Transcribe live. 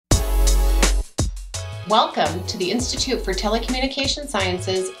Welcome to the Institute for Telecommunication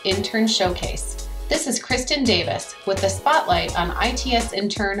Sciences Intern Showcase. This is Kristen Davis with the spotlight on ITS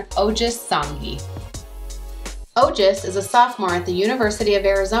intern Ojas Sanghi. Ojas is a sophomore at the University of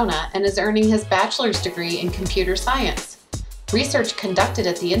Arizona and is earning his bachelor's degree in computer science. Research conducted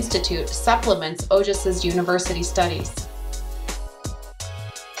at the Institute supplements Ojas's university studies.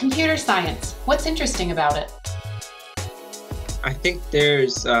 Computer science, what's interesting about it? I think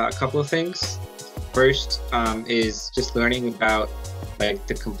there's a couple of things. First is just learning about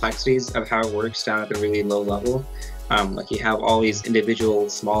the complexities of how it works down at a really low level. You have all these individual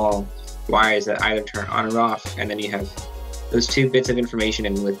small wires that either turn on or off, and then you have those two bits of information,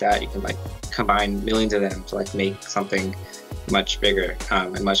 and with that you can combine millions of them to make something much bigger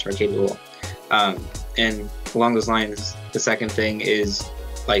and much more capable. And along those lines, the second thing is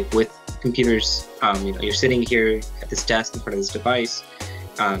with computers, you're sitting here at this desk in front of this device,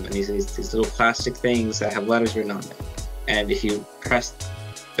 and these little plastic things that have letters written on them. And if you press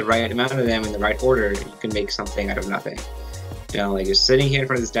the right amount of them in the right order, you can make something out of nothing. You're sitting here in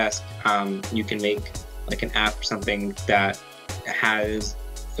front of this desk, you can make an app or something that has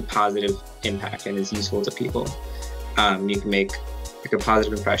a positive impact and is useful to people. You can make a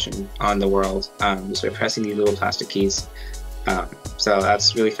positive impression on the world just by pressing these little plastic keys. So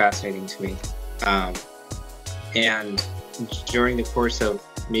that's really fascinating to me. And during the course of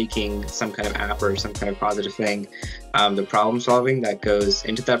making some kind of app or some kind of positive thing, the problem solving that goes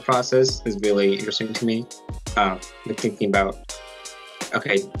into that process is really interesting to me. Thinking about,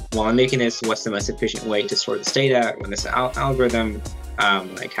 okay, while I'm making this, what's the most efficient way to store this data, run this algorithm, how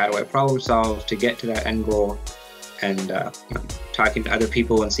do I problem solve to get to that end goal, and talking to other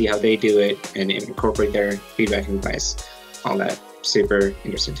people and see how they do it and incorporate their feedback and advice. All that super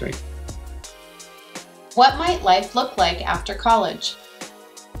interesting to me. What might life look like after college?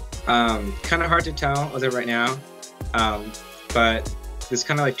 Kind of hard to tell as of right now, but there's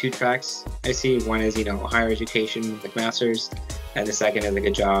kind of two tracks I see. One is higher education, master's, and the second is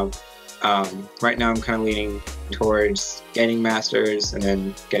a job. Right now I'm kind of leaning towards getting master's and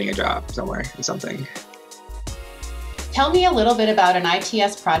then getting a job somewhere in something. Tell me a little bit about an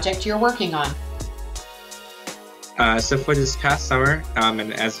ITS project you're working on. So for this past summer,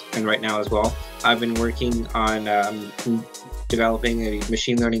 and right now as well, I've been working on developing a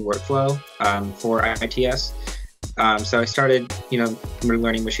machine learning workflow for ITS. So I started,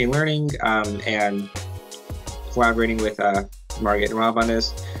 learning machine learning and collaborating with Margaret and Rob on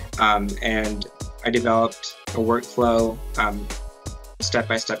this. And I developed a workflow,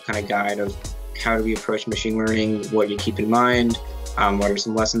 step-by-step kind of guide of how do we approach machine learning, what do you keep in mind, what are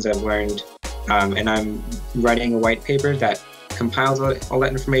some lessons I've learned. And I'm writing a white paper that compiles all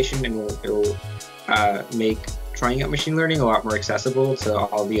that information, and it will make trying out machine learning a lot more accessible to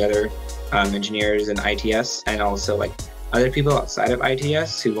all the other engineers in ITS, and also other people outside of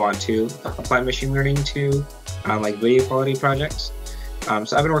ITS who want to apply machine learning to video quality projects.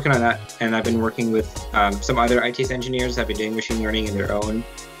 So I've been working on that, and I've been working with some other ITS engineers that have been doing machine learning in their own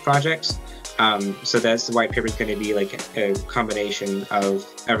projects. So that's the white paper is going to be a combination of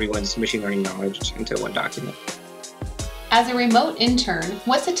everyone's machine learning knowledge into one document. As a remote intern,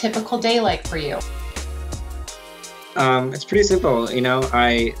 what's a typical day like for you? It's pretty simple.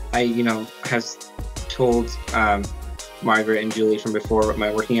 I have told Margaret and Julie from before what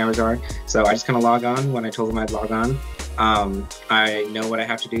my working hours are. So I just kind of log on when I told them I'd log on. I know what I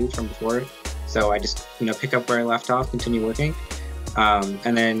have to do from before. So I just, pick up where I left off, continue working.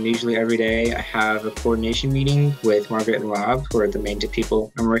 And then usually every day I have a coordination meeting with Margaret and Rob, who are the main two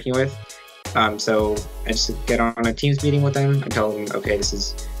people I'm working with. So I just get on a Teams meeting with them. I tell them, okay, this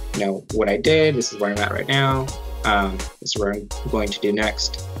is what I did, this is where I'm at right now, this is where I'm going to do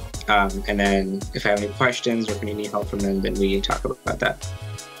next. And then if I have any questions or if I need any help from them, then we talk about that.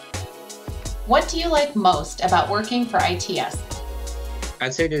 What do you like most about working for ITS?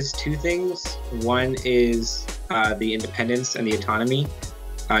 I'd say there's two things. One is the independence and the autonomy.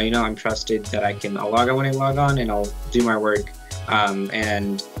 I'm trusted that I'll log on when I log on, and I'll do my work.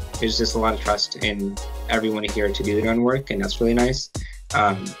 And there's just a lot of trust in everyone here to do their own work, and that's really nice.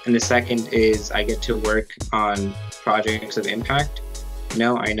 And the second is I get to work on projects of impact.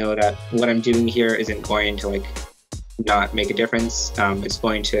 I know that what I'm doing here isn't going to not make a difference. It's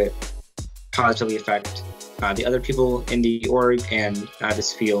going to positively affect the other people in the org and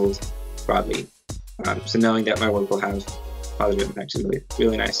this field broadly. So knowing that my work will have positive impact is really,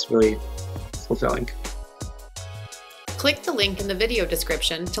 really nice, really fulfilling. Click the link in the video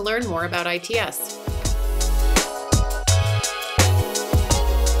description to learn more about ITS.